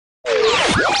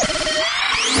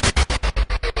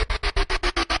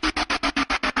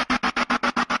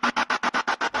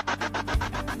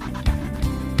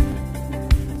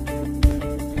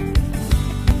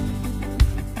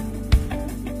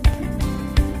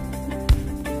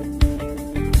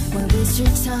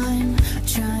your time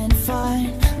trying to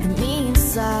find the me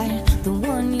inside, the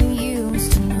one you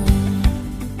used to know.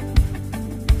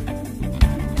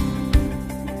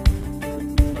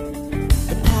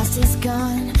 The past is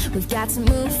gone, we've got to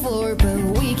move forward, but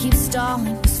we keep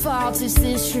stalling. Whose fault is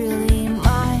this really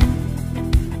mine?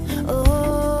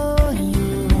 Oh,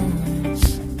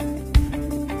 yours.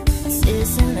 This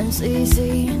isn't as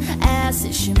easy as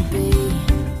it should be.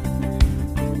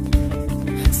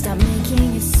 Stop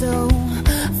making it so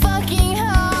fucking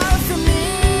hard for me.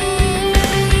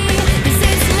 'Cause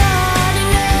it's not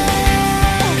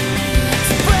enough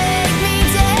to break me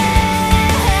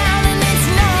down, and it's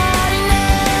not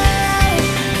enough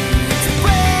to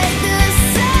break the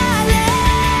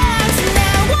silence.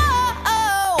 Now, whoa,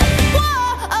 whoa,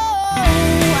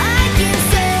 I can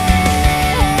say,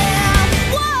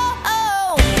 whoa,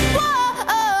 whoa,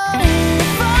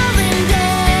 falling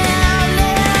down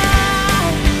now.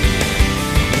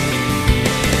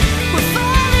 We're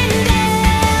falling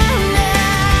down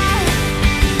now.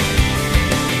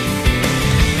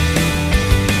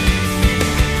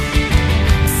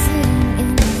 Sitting in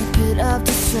the pit of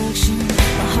destruction,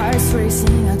 my heart's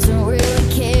racing, I don't